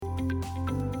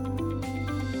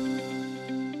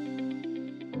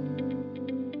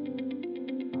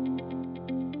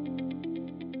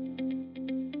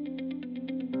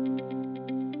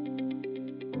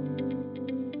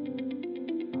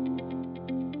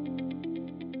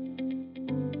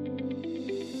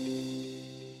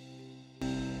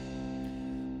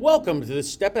Welcome to the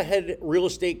Step Ahead Real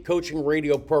Estate Coaching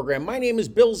Radio program. My name is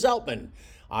Bill Zeltman.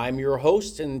 I'm your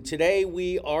host, and today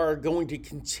we are going to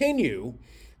continue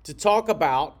to talk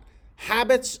about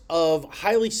habits of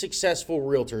highly successful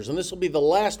realtors. And this will be the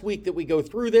last week that we go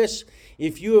through this.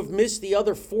 If you have missed the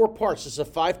other 4 parts, this is a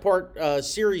 5-part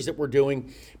series that we're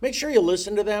doing, make sure you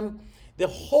listen to them. The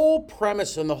whole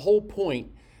premise and the whole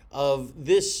point of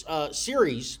this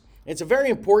series, it's a very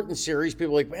important series.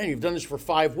 People are like, man, you've done this for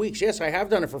 5 weeks. Yes, I have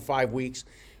done it for 5 weeks.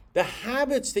 The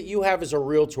habits that you have as a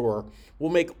realtor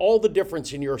will make all the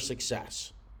difference in your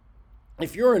success.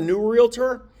 If you're a new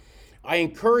realtor, I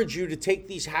encourage you to take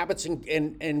these habits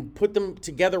and put them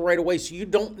together right away so you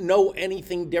don't know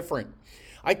anything different.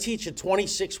 I teach a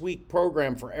 26-week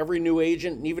program for every new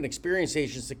agent and even experienced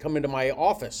agents that come into my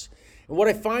office. And what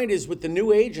I find is with the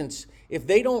new agents, if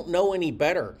they don't know any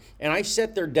better, and I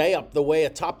set their day up the way a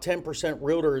top 10%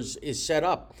 realtor is set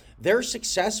up, they're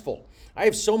successful. I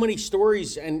have so many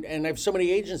stories and I have so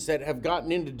many agents that have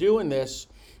gotten into doing this,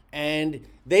 and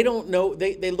they don't know,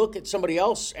 they look at somebody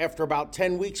else after about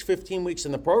 10 weeks, 15 weeks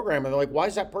in the program, and they're like, why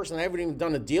is that person, I haven't even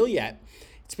done a deal yet?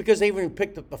 It's because they haven't even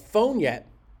picked up the phone yet,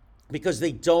 because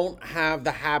they don't have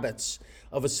the habits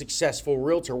of a successful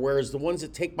realtor. Whereas the ones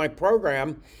that take my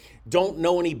program don't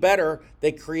know any better.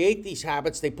 They create these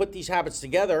habits, they put these habits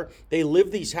together, they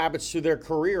live these habits through their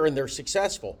career, and they're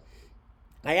successful.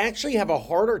 I actually have a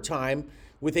harder time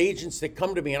with agents that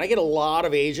come to me, and I get a lot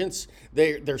of agents,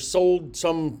 they're sold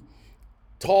some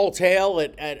tall tale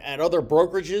at other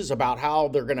brokerages about how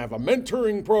they're going to have a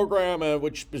mentoring program,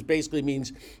 which basically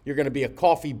means you're going to be a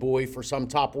coffee boy for some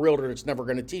top realtor that's never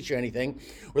going to teach you anything,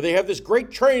 or they have this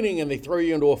great training and they throw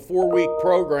you into a 4-week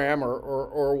program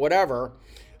or whatever.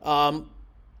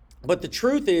 But the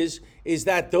truth is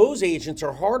that those agents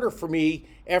are harder for me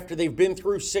after they've been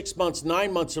through 6 months,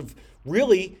 9 months of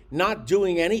really not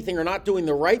doing anything or not doing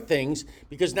the right things,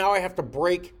 because now I have to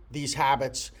break these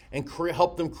habits and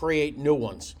help them create new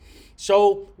ones.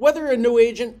 So whether you're a new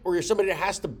agent or you're somebody that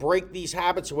has to break these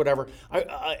habits or whatever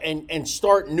and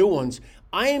start new ones,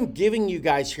 I am giving you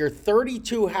guys here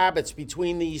 32 habits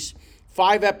between these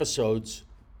 5 episodes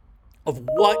of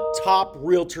what top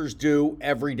realtors do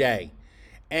every day.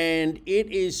 And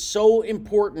it is so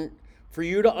important for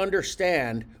you to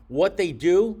understand what they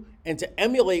do and to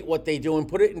emulate what they do and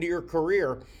put it into your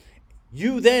career.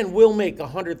 You then will make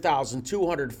 $100,000,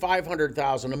 $200,000, $500,000,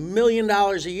 $1 million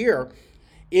a year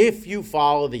if you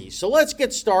follow these. So let's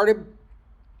get started.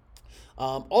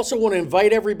 Also want to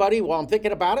invite everybody, while I'm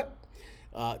thinking about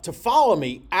it, to follow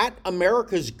me at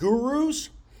America's Gurus.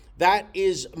 That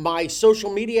is my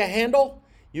social media handle.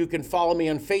 You can follow me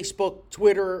on Facebook,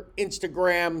 Twitter,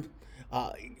 Instagram,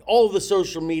 all of the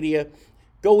social media.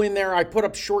 Go in there. I put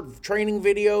up short training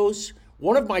videos.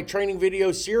 One of my training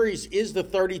video series is the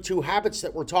 32 habits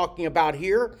that we're talking about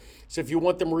here. So if you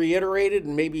want them reiterated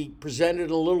and maybe presented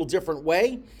in a little different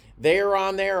way, they are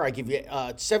on there. I give you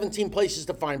 17 places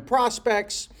to find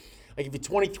prospects. I give you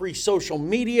 23 social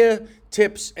media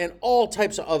tips and all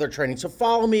types of other training. So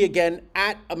follow me again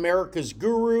at America's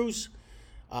Gurus.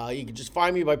 You can just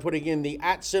find me by putting in the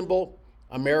 @ symbol,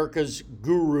 America's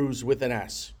Gurus with an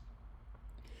S.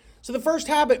 So the first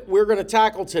habit we're going to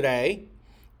tackle today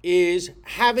is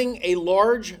having a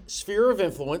large sphere of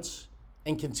influence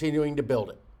and continuing to build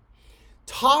it.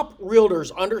 Top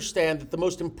realtors understand that the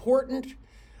most important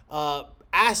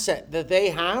asset that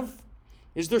they have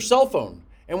is their cell phone.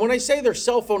 And when I say their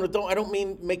cell phone, I don't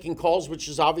mean making calls, which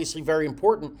is obviously very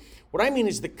important. What I mean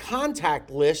is the contact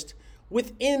list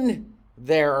within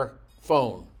their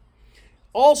phone.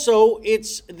 Also,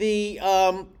 it's the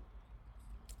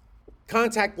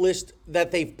contact list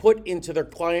that they've put into their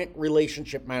client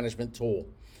relationship management tool.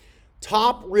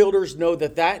 Top realtors know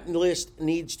that that list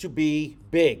needs to be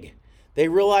big. They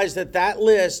realize that that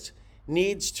list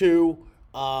needs to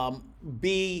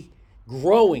be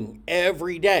growing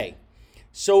every day.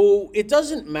 So it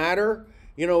doesn't matter,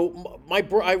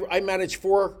 I manage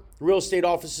 4 real estate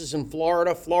offices in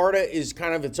Florida. Florida is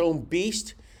kind of its own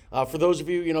beast. For those of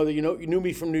you, you knew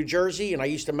me from New Jersey, and I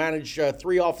used to manage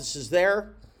 3 offices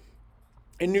there.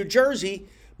 In New Jersey,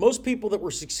 most people that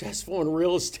were successful in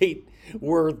real estate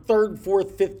were 3rd,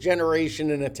 4th, 5th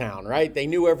generation in a town, right? They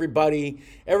knew everybody.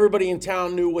 Everybody in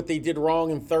town knew what they did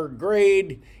wrong in 3rd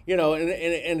grade,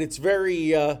 and it's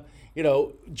very,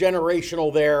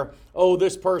 generational there. Oh,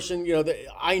 this person,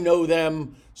 I know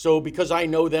them. So because I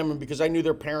know them and because I knew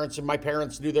their parents and my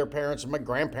parents knew their parents and my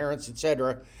grandparents,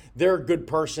 etc., they're a good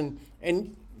person.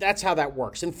 And that's how that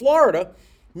works. In Florida,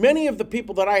 many of the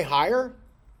people that I hire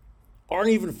aren't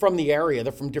even from the area.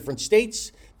 They're from different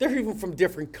states. They're even from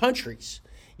different countries.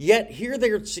 Yet here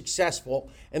they're successful.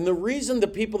 And the reason the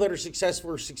people that are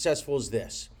successful is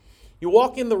this. You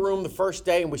walk in the room the first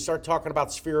day and we start talking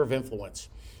about sphere of influence.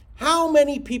 How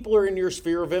many people are in your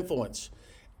sphere of influence?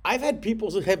 I've had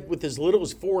people that have with as little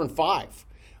as 4 and 5.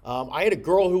 I had a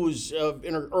girl who was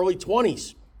in her early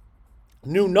 20s,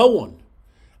 knew no one.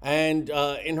 And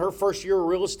in her first year of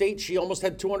real estate, she almost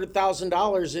had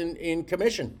 $200,000 in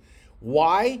commission.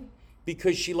 Why?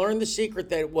 Because she learned the secret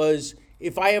that it was,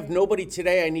 if I have nobody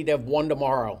today, I need to have 1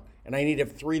 tomorrow. And I need to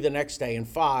have 3 the next day, and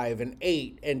 5, and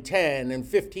 8, and 10, and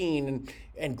 15,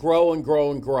 and grow and grow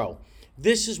and grow.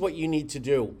 This is what you need to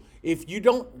do. If you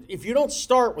don't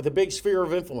start with a big sphere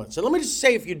of influence, and let me just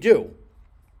say, if you do,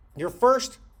 your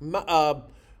first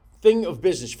thing of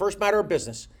business, first matter of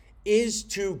business, is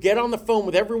to get on the phone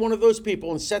with every one of those people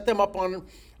and set them up on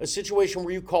a situation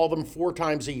where you call them 4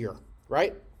 times a year,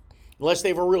 right? Unless they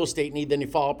have a real estate need, then you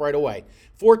follow up right away.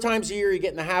 4 times a year, you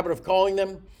get in the habit of calling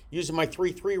them using my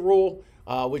 3-3 rule,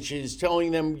 which is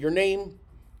telling them your name,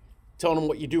 telling them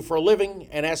what you do for a living,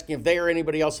 and asking if they or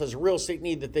anybody else has a real estate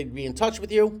need that they'd be in touch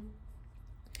with you,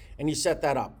 and you set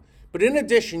that up. But in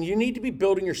addition, you need to be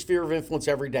building your sphere of influence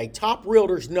every day. Top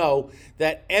realtors know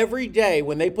that every day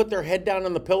when they put their head down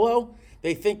on the pillow,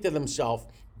 they think to themselves,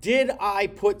 did I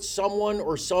put someone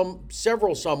or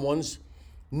several someones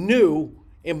new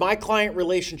in my client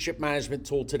relationship management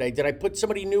tool today? Did I put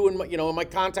somebody new in my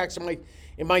contacts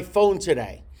in my phone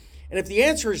today? And if the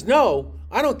answer is no,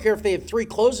 I don't care if they had 3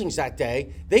 closings that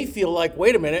day. They feel like,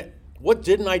 wait a minute, what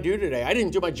didn't I do today? I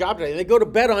didn't do my job today. They go to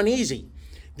bed uneasy.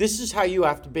 This is how you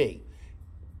have to be.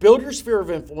 Build your sphere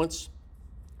of influence,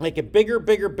 make it bigger,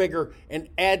 bigger, bigger, and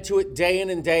add to it day in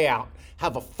and day out.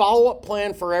 Have a follow-up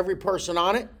plan for every person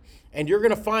on it, and you're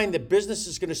going to find that business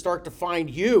is going to start to find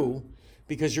you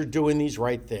because you're doing these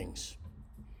right things.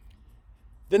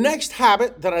 The next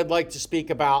habit that I'd like to speak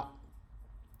about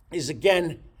is,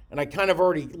 again, and I kind of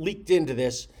already leaked into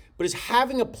this, but is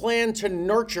having a plan to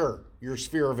nurture your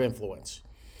sphere of influence.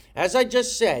 As I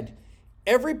just said,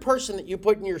 every person that you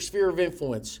put in your sphere of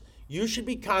influence, you should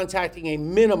be contacting a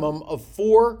minimum of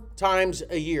 4 times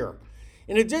a year.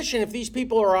 In addition, if these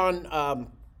people are on,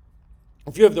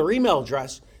 if you have their email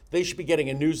address, they should be getting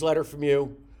a newsletter from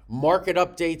you, market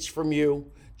updates from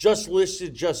you, just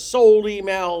listed, just sold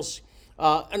emails,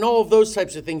 and all of those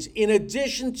types of things, in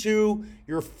addition to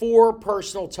your 4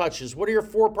 personal touches. What are your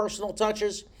 4 personal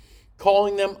touches?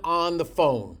 Calling them on the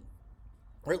phone,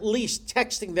 or at least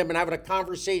texting them and having a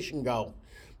conversation go.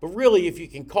 But really, if you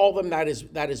can call them, that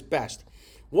is best.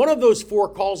 One of those 4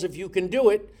 calls, if you can do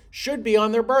it, should be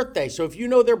on their birthday. So if you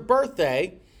know their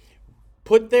birthday,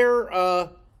 put the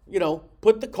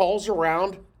calls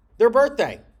around their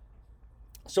birthday.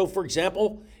 So for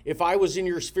example, if I was in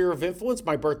your sphere of influence,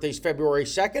 my birthday's February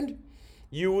 2nd,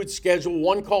 you would schedule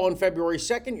 1 call on February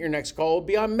 2nd, your next call will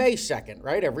be on May 2nd,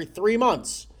 right? Every 3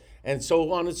 months, and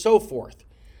so on and so forth.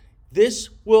 This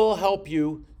will help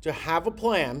you to have a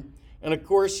plan, and of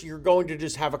course, you're going to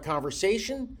just have a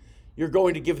conversation. You're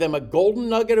going to give them a golden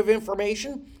nugget of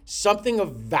information, something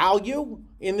of value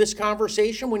in this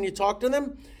conversation when you talk to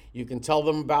them. You can tell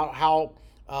them about how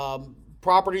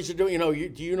properties are doing.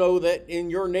 Do you know that in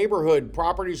your neighborhood,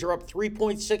 properties are up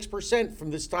 3.6%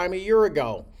 from this time a year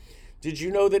ago? Did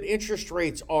you know that interest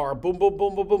rates are boom, boom,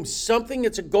 boom, boom, boom? Something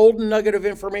that's a golden nugget of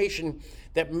information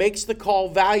that makes the call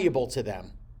valuable to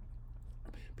them.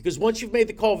 Because once you've made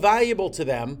the call valuable to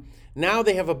them, now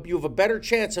you have a better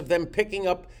chance of them picking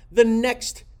up the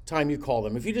next time you call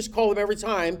them. If you just call them every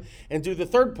time and do the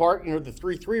third part, the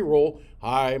 3-3 rule,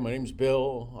 hi, my name's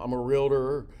Bill, I'm a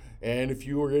realtor, and if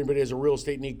you or anybody has a real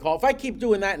estate need, call. If I keep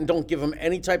doing that and don't give them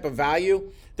any type of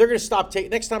value, they're going to stop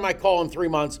next time I call in 3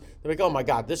 months, they're like, oh my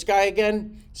God, this guy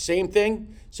again, same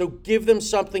thing. So give them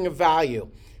something of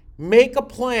value. Make a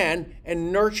plan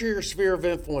and nurture your sphere of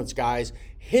influence, guys.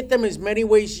 Hit them as many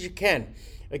ways as you can.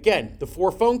 Again, the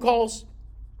 4 phone calls,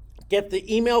 get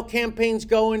the email campaigns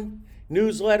going,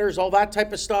 newsletters, all that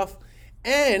type of stuff.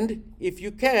 And if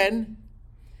you can,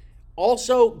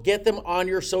 also get them on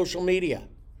your social media.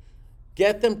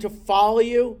 Get them to follow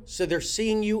you so they're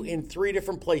seeing you in 3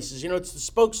 different places. It's the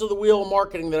spokes of the wheel of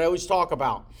marketing that I always talk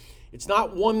about. It's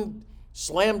not one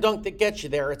slam dunk that gets you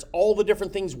there. It's all the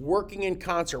different things working in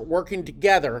concert, working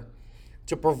together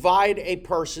to provide a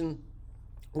person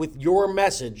with your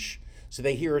message. So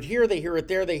they hear it here, they hear it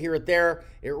there, they hear it there.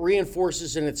 It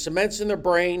reinforces and it cements in their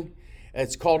brain.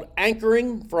 It's called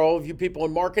anchoring for all of you people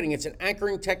in marketing. It's an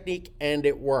anchoring technique and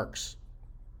it works.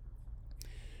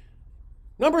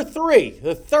 Number 3,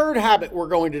 the third habit we're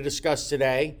going to discuss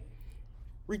today,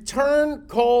 return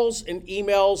calls and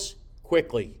emails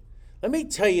quickly. Let me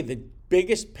tell you the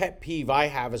biggest pet peeve I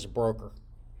have as a broker.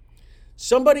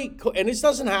 Somebody, and this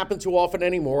doesn't happen too often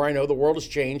anymore. I know the world has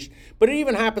changed, but it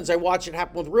even happens. I watch it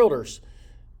happen with realtors.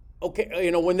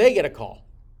 Okay, when they get a call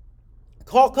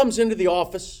comes into the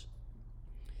office.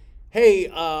 Hey,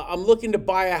 I'm looking to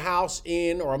buy a house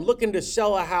in, or I'm looking to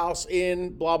sell a house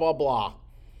in blah, blah, blah.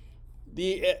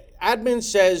 The admin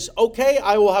says, okay,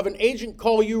 I will have an agent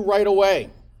call you right away.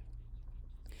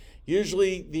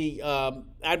 Usually the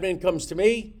admin comes to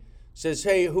me, says,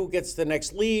 hey, who gets the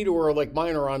next lead? Or like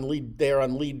mine are on lead, they're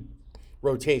on lead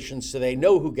rotation, so they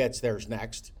know who gets theirs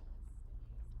next.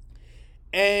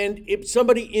 And it's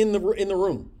somebody in the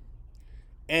room.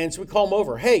 And so we call them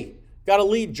over. Hey, got a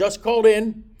lead, just called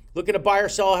in, looking to buy or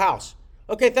sell a house.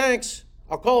 Okay, thanks.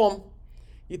 I'll call them.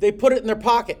 They put it in their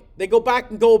pocket. They go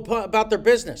back and go about their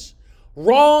business.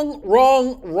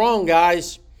 Wrong,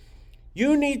 guys.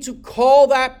 You need to call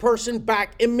that person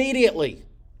back immediately.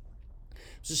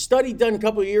 There's a study done a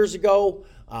couple of years ago.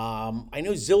 I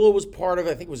know Zillow was part of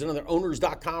it. I think it was another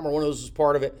owners.com or one of those was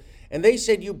part of it. And they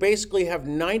said you basically have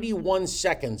 91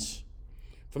 seconds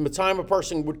from the time a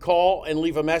person would call and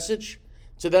leave a message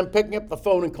to them picking up the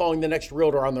phone and calling the next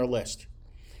realtor on their list,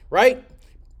 right?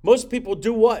 Most people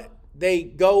do what? They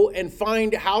go and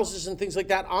find houses and things like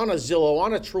that on a Zillow,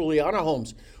 on a Trulia, on a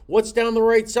Homes. What's down the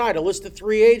right side? A list of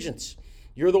 3 agents.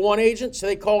 You're the one agent, so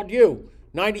they called you.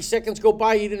 90 seconds go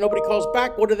by, nobody calls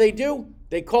back. What do?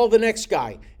 They call the next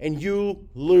guy, and you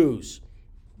lose.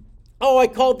 Oh, I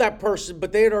called that person,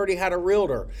 but they had already had a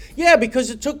realtor. Yeah, because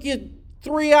it took you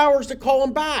 3 hours to call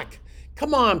them back.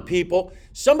 Come on, people.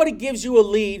 Somebody gives you a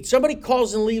lead. Somebody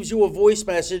calls and leaves you a voice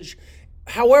message.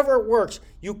 However it works,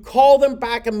 you call them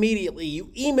back immediately.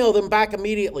 You email them back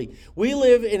immediately. We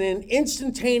live in an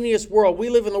instantaneous world. We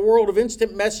live in the world of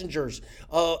instant messengers,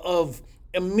 of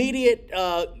immediate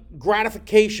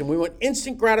gratification. We want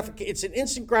instant gratification. It's an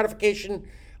instant gratification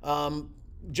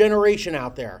generation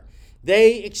out there.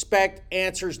 They expect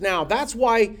answers now. That's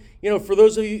why, for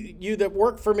those of you that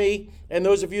work for me and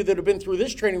those of you that have been through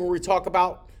this training where we talk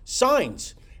about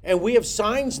signs, and we have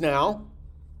signs now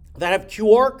that have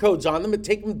QR codes on them that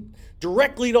take them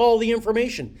directly to all the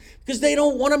information because they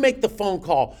don't want to make the phone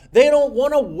call. They don't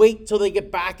want to wait till they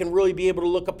get back and really be able to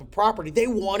look up a property. They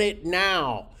want it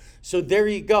now. So there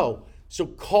you go. So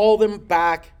call them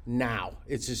back now.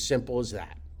 It's as simple as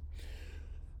that.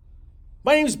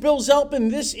 My name is Bill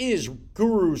Zeltman. This is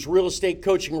Guru's Real Estate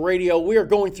Coaching Radio. We are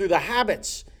going through the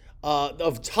habits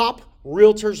of top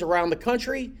realtors around the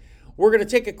country. We're going to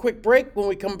take a quick break. When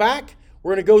we come back,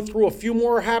 we're going to go through a few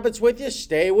more habits with you.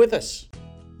 Stay with us.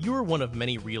 You are one of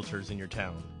many realtors in your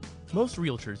town. Most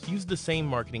realtors use the same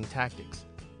marketing tactics.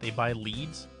 They buy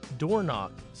leads, door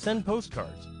knock, send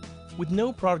postcards. With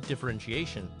no product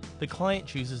differentiation, the client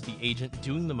chooses the agent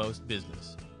doing the most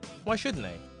business. Why shouldn't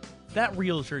they? That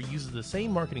realtor uses the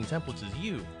same marketing templates as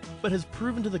you, but has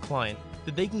proven to the client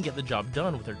that they can get the job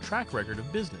done with their track record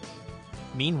of business.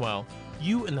 Meanwhile,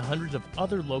 you and the hundreds of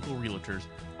other local realtors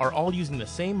are all using the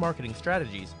same marketing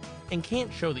strategies and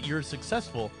can't show that you're as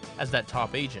successful as that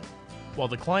top agent, while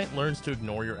the client learns to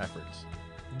ignore your efforts.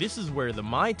 This is where the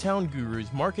My Town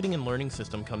Guru's marketing and learning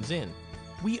system comes in.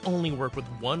 We only work with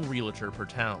one realtor per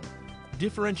town,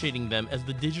 differentiating them as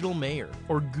the digital mayor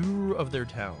or guru of their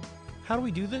town. How do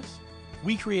we do this?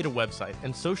 We create a website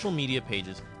and social media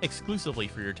pages exclusively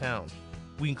for your town.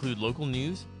 We include local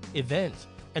news, events,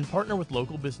 and partner with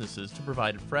local businesses to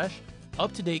provide fresh,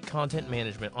 up-to-date content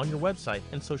management on your website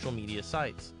and social media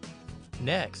sites.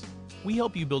 Next, we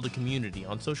help you build a community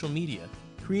on social media,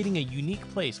 creating a unique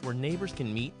place where neighbors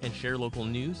can meet and share local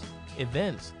news,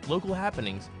 events, local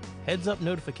happenings, heads-up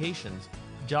notifications,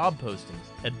 job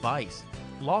postings, advice,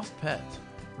 lost pets,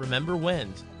 remember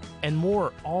whens, and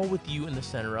more, all with you in the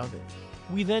center of it.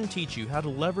 We then teach you how to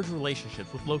leverage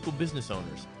relationships with local business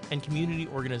owners and community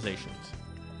organizations.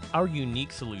 Our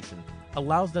unique solution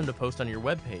allows them to post on your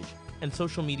webpage and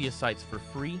social media sites for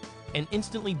free and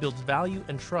instantly builds value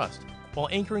and trust while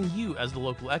anchoring you as the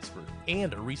local expert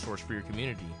and a resource for your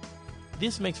community.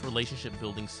 This makes relationship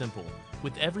building simple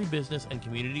with every business and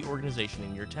community organization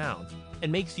in your town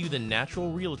and makes you the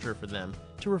natural realtor for them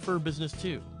to refer business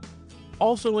to.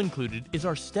 Also included is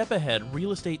our Step Ahead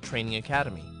Real Estate Training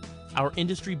Academy. Our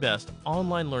industry-best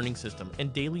online learning system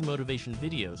and daily motivation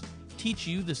videos teach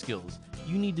you the skills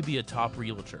you need to be a top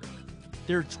realtor.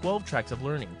 There are 12 tracks of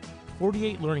learning,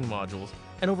 48 learning modules,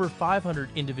 and over 500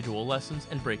 individual lessons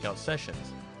and breakout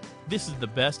sessions. This is the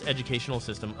best educational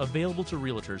system available to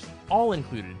realtors, all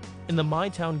included in the My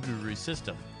Town Guru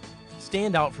system.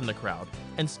 Stand out from the crowd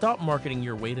and stop marketing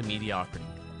your way to mediocrity.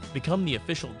 Become the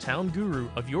official town guru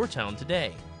of your town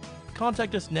today.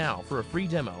 Contact us now for a free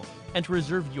demo and to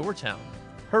reserve your town.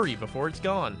 Hurry before it's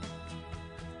gone.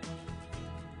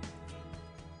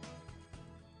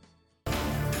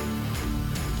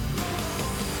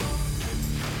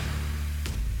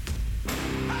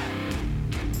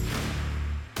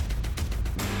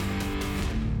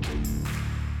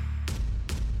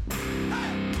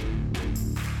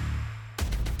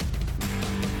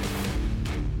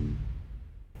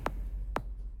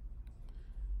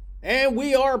 And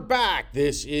we are back.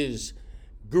 This is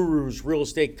Guru's Real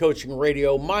Estate Coaching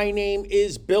Radio. My name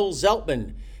is Bill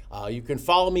Zeltman. You can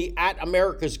follow me at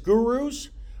America's Gurus.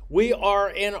 We are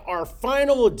in our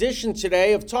final edition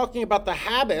today of talking about the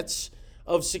habits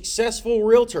of successful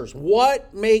realtors.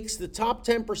 What makes the top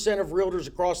 10% of realtors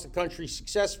across the country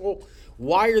successful?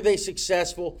 Why are they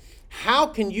successful? How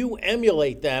can you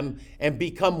emulate them and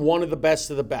become one of the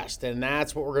best of the best? And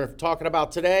that's what we're going to be talking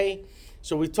about today.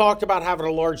 So we talked about having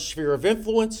a large sphere of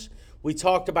influence. We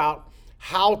talked about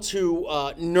how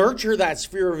to nurture that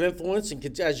sphere of influence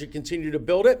and as you continue to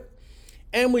build it.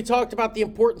 And we talked about the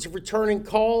importance of returning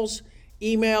calls,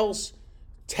 emails,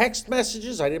 text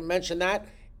messages. I didn't mention that.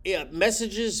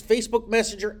 Messages, Facebook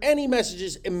Messenger, any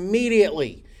messages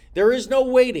immediately. There is no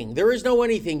waiting. There is no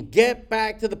anything. Get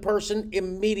back to the person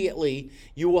immediately.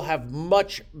 You will have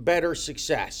much better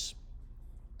success.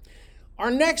 Our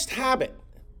next habit.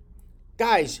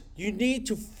 Guys, you need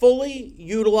to fully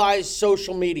utilize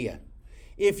social media.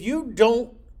 If you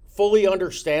don't fully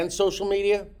understand social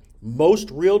media, most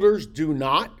realtors do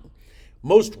not.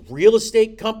 Most real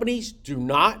estate companies do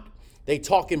not. They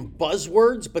talk in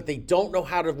buzzwords, but they don't know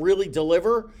how to really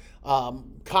deliver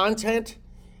content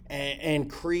and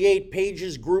create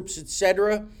pages, groups,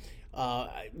 etc.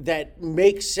 That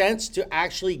make sense to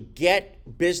actually get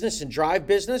business and drive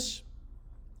business.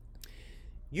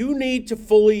 You need to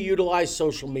fully utilize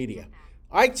social media.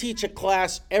 I teach a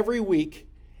class every week.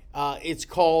 It's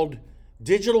called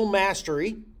Digital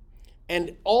Mastery.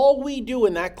 And all we do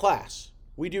in that class,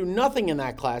 we do nothing in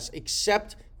that class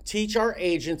except teach our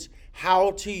agents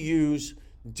how to use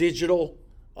digital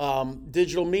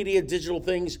media, digital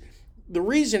things. The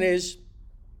reason is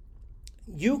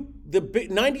the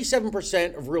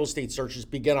 97% of real estate searches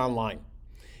begin online.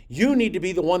 You need to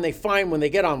be the one they find when they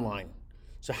get online.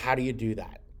 So how do you do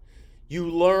that? You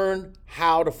learn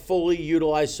how to fully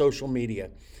utilize social media.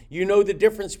 You know the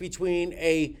difference between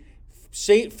a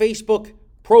Facebook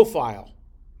profile,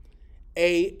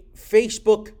 a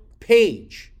Facebook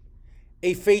page,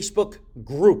 a Facebook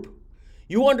group.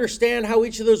 You understand how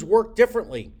each of those work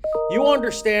differently. You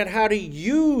understand how to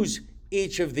use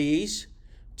each of these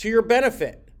to your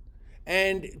benefit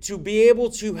and to be able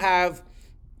to have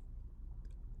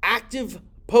active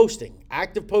posting as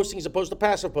opposed to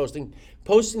passive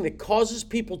posting that causes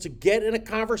people to get in a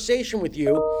conversation with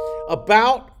you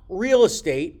about real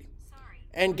estate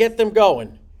and get them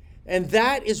going. And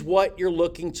that is what you're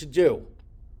looking to do.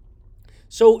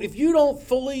 So if you don't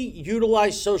fully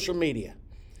utilize social media,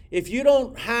 if you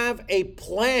don't have a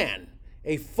plan,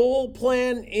 a full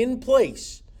plan in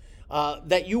place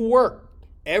that you work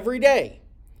every day,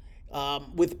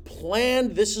 with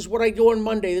planned, this is what I do on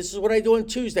Monday, this is what I do on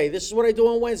Tuesday, this is what I do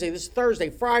on Wednesday, this is Thursday,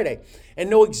 Friday, and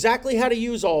know exactly how to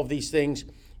use all of these things,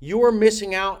 you are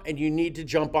missing out and you need to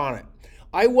jump on it.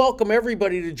 I welcome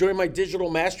everybody to join my Digital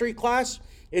Mastery class.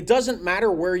 It doesn't matter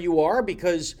where you are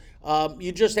because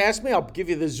you just ask me, I'll give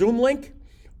you the Zoom link,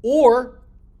 or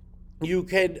you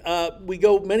could, we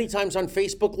go many times on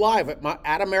Facebook Live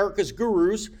at America's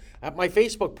Gurus at my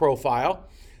Facebook profile.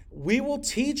 We will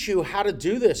teach you how to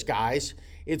do this, guys.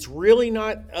 It's really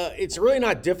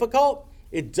not difficult.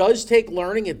 It does take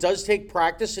learning. It does take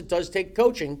practice. It does take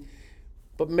coaching.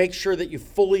 But make sure that you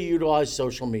fully utilize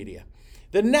social media.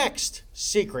 The next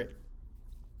secret,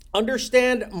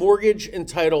 understand mortgage and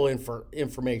title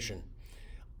information.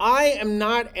 I am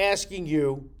not asking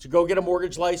you to go get a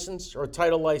mortgage license or a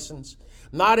title license.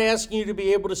 I'm not asking you to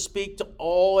be able to speak to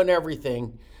all and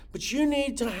everything. But you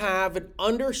need to have an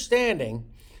understanding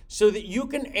so that you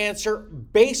can answer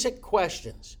basic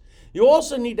questions. You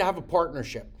also need to have a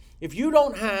partnership. If you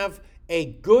don't have a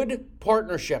good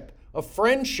partnership, a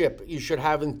friendship you should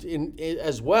have in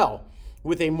as well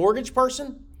with a mortgage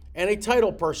person and a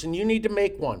title person, you need to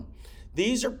make one.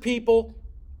 These are people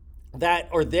that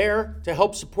are there to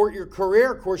help support your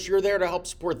career. Of course, you're there to help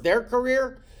support their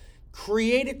career.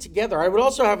 Create it together. I would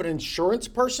also have an insurance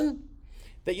person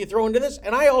that you throw into this.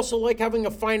 And I also like having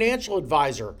a financial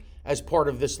advisor as part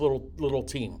of this little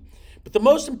team. But the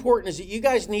most important is that you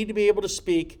guys need to be able to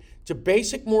speak to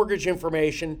basic mortgage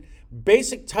information,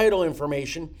 basic title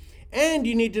information, and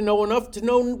you need to know enough to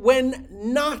know when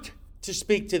not to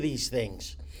speak to these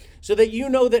things so that you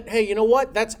know that, hey, you know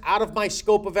what? That's out of my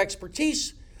scope of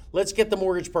expertise. Let's get the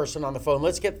mortgage person on the phone.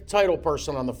 Let's get the title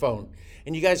person on the phone.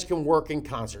 And you guys can work in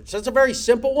concert. So it's a very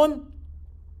simple one,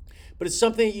 but it's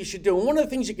something that you should do. And one of the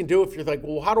things you can do if you're like,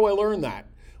 well, how do I learn that?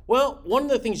 Well, one of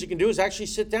the things you can do is actually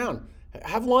sit down,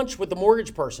 have lunch with the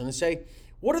mortgage person and say,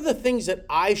 what are the things that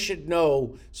I should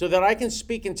know so that I can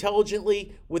speak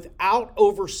intelligently without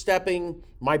overstepping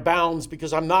my bounds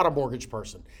because I'm not a mortgage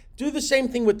person? Do the same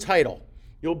thing with title.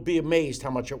 you'll be amazed how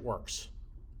much it works.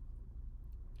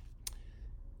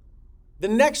 The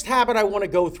next habit I want to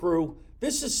go through,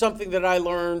 this is something that I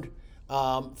learned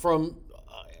from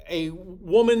a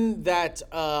woman that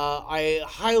I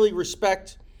highly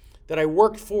respect, that I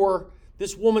worked for.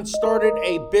 This woman started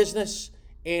a business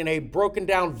in a broken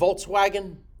down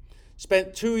Volkswagen,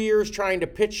 spent 2 years trying to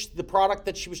pitch the product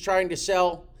that she was trying to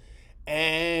sell,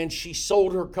 and she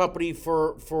sold her company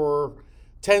for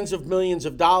tens of millions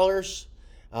of dollars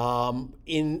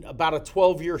in about a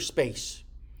 12-year space.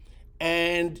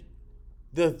 And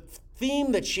the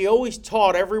theme that she always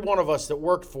taught every one of us that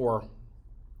worked for her: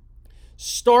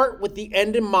 start with the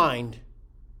end in mind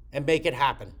and make it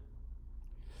happen.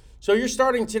 So you're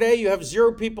starting today, you have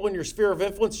 0 people in your sphere of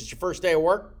influence. It's your first day of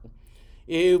work.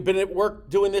 You've been at work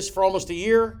doing this for almost a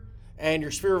year, and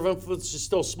your sphere of influence is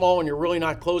still small and you're really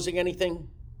not closing anything.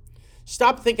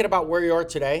 Stop thinking about where you are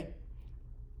today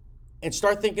and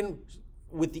start thinking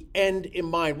with the end in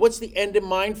mind. What's the end in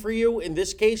mind for you in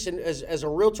this case, and as a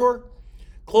realtor?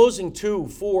 Closing 2,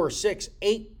 4, 6,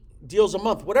 8 deals a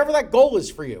month, whatever that goal is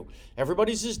for you.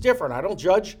 Everybody's is different. I don't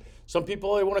judge. Some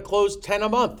people, they want to close 10 a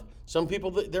month. Some people,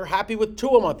 they're happy with 2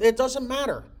 a month. It doesn't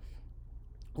matter.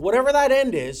 Whatever that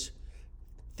end is,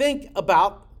 think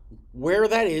about where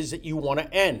that is that you want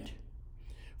to end.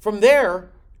 From there,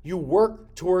 you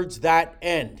work towards that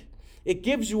end. It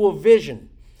gives you a vision.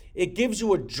 It gives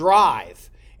you a drive.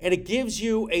 And it gives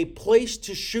you a place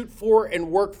to shoot for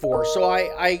and work for. So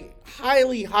I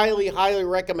highly, highly, highly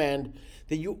recommend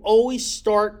that you always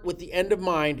start with the end in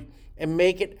mind and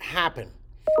make it happen.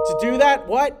 To do that,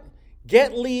 what?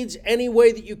 Get leads any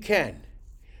way that you can.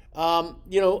 And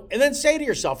then say to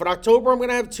yourself, in October, I'm going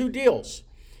to have 2 deals.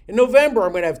 In November,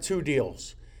 I'm going to have 2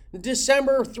 deals. In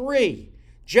December, 3.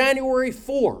 January,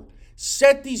 4.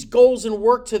 Set these goals and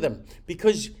work to them,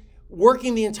 because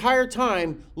working the entire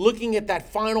time, looking at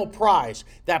that final prize,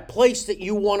 that place that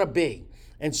you want to be,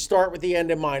 and start with the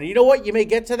end in mind. And you know what? You may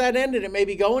get to that end and it may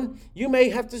be going. You may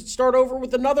have to start over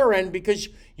with another end because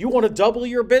you want to double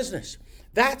your business.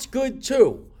 That's good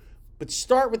too. But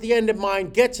start with the end in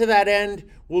mind. Get to that end.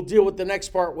 We'll deal with the next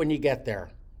part when you get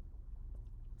there.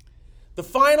 The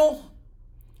final,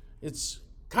 it's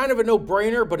kind of a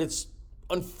no-brainer, but it's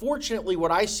unfortunately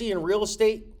what I see in real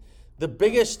estate, the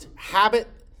biggest habit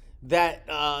that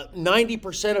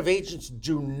 90% of agents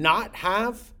do not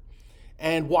have,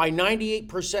 and why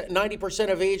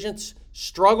 90% of agents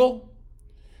struggle.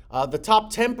 The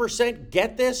top 10%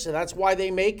 get this, and that's why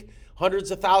they make hundreds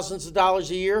of thousands of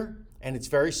dollars a year, and it's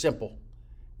very simple.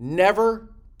 Never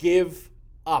give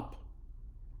up.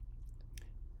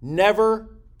 Never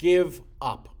give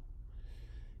up.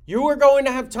 You are going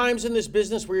to have times in this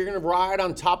business where you're going to ride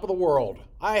on top of the world.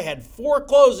 I had 4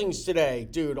 closings today.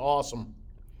 Dude, awesome.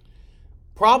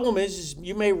 Problem is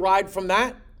you may ride from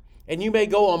that, and you may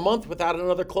go a month without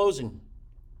another closing.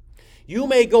 You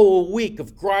may go a week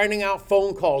of grinding out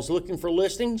phone calls looking for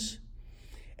listings,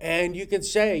 and you can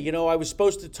say, I was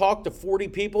supposed to talk to 40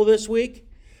 people this week.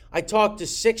 I talked to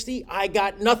 60. I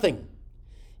got nothing.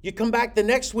 You come back the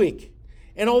next week,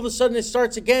 and all of a sudden it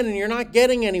starts again, and you're not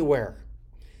getting anywhere.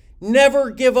 Never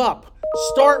give up.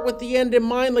 Start with the end in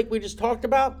mind, like we just talked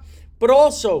about, but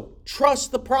also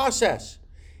trust the process.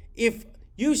 If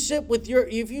you sit with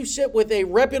a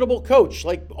reputable coach,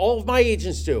 like all of my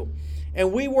agents do,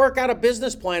 and we work out a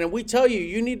business plan and we tell you,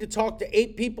 you need to talk to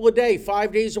 8 people a day,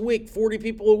 5 days a week, 40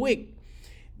 people a week,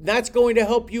 that's going to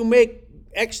help you make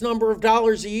X number of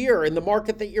dollars a year in the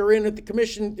market that you're in at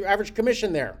the average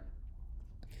commission there.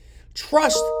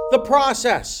 Trust the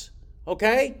process,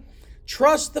 okay?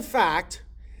 Trust the fact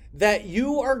that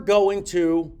you are going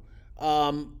to,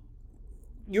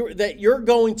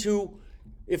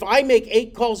 if I make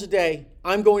 8 calls a day,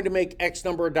 I'm going to make X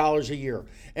number of dollars a year.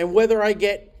 And whether I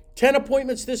get 10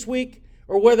 appointments this week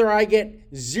or whether I get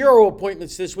 0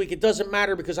 appointments this week, it doesn't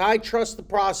matter, because I trust the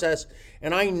process,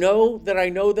 and I know that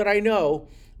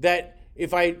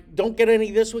if I don't get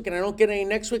any this week and I don't get any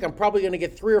next week, I'm probably going to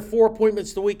get 3 or 4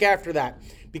 appointments the week after that,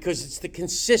 because it's the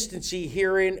consistency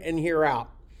here in and here out.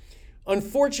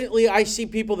 Unfortunately, I see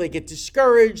people, they get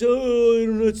discouraged.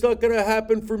 Oh, it's not going to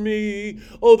happen for me.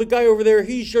 Oh, the guy over there,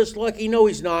 he's just lucky. No,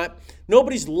 he's not.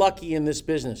 Nobody's lucky in this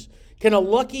business. Can a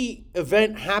lucky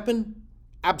event happen?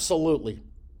 Absolutely.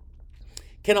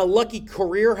 Can a lucky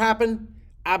career happen?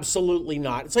 Absolutely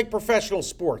not. It's like professional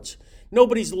sports.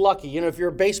 Nobody's lucky. If you're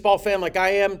a baseball fan like I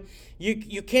am,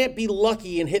 you can't be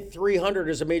lucky and hit 300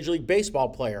 as a Major League Baseball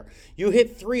player. You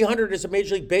hit 300 as a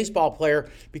Major League Baseball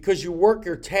player because you work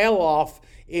your tail off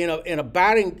in a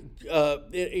batting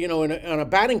in a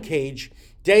batting cage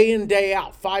day in, day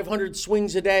out, 500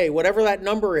 swings a day, whatever that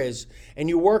number is, and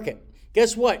you work it.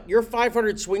 Guess what? Your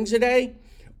 500 swings a day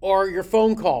are your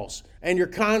phone calls and your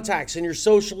contacts and your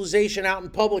socialization out in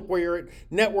public where you're at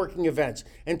networking events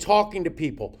and talking to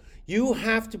people. You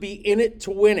have to be in it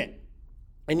to win it.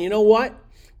 And you know what?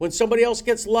 When somebody else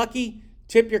gets lucky,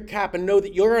 tip your cap and know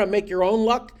that you're going to make your own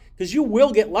luck, because you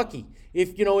will get lucky.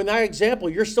 If, in that example,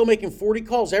 you're still making 40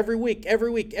 calls every week.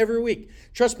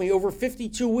 Trust me, over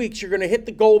 52 weeks, you're going to hit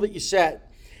the goal that you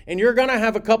set. And you're going to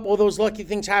have a couple of those lucky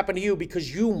things happen to you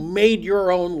because you made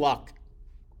your own luck.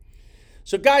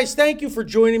 So guys, thank you for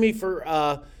joining me for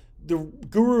the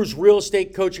Guru's Real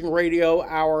Estate Coaching Radio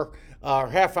hour,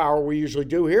 half hour we usually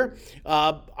do here.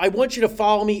 I want you to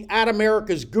follow me at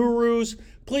America's Gurus.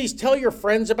 Please tell your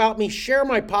friends about me. Share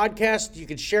my podcast. You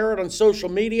can share it on social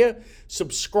media.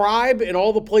 Subscribe in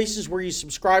all the places where you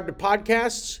subscribe to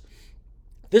podcasts.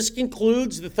 This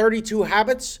concludes the 32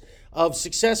 Habits of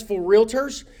Successful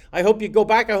Realtors. I hope you go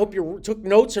back. I hope you took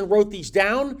notes and wrote these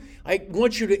down. I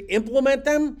want you to implement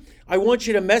them. I want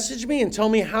you to message me and tell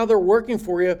me how they're working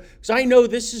for you, because I know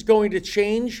this is going to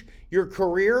change your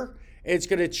career. It's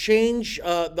going to change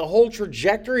the whole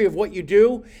trajectory of what you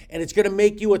do, and it's going to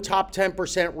make you a top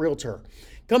 10% realtor.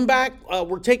 Come back.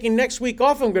 We're taking next week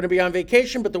off. I'm going to be on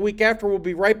vacation, but the week after we'll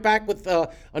be right back with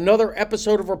another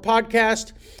episode of our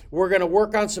podcast. We're going to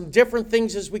work on some different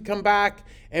things as we come back,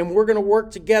 and we're going to work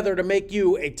together to make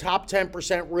you a top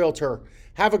 10% realtor.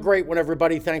 Have a great one,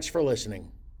 everybody. Thanks for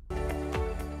listening.